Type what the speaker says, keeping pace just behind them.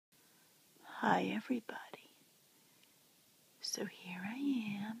Hi everybody. So here I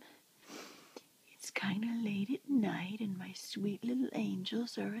am. It's kind of late at night and my sweet little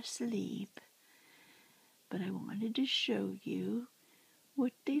angels are asleep. But I wanted to show you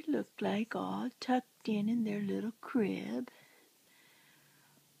what they look like all tucked in their little crib.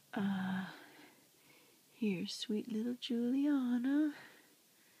 Here's sweet little Julianna,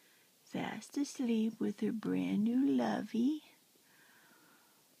 fast asleep with her brand new lovey.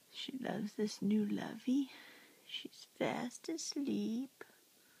 She loves this new lovey. She's fast asleep.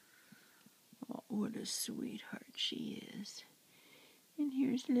 Oh, what a sweetheart she is. And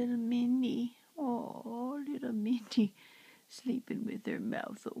here's little Mindy. Oh, little Mindy sleeping with her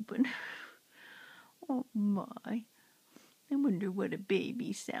mouth open. Oh my. I wonder what a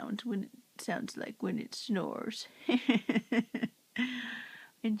baby sounds like when it snores.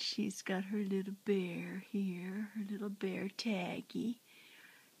 And she's got her little bear here, her little bear Taggy.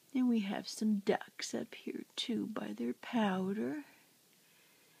 And we have some ducks up here too by their powder.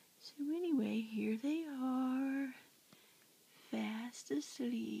 So anyway, here they are, fast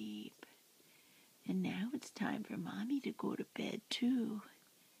asleep. And now it's time for Mommy to go to bed too.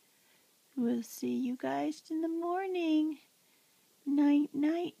 We'll see you guys in the morning. Night,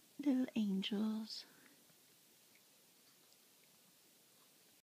 night, little angels.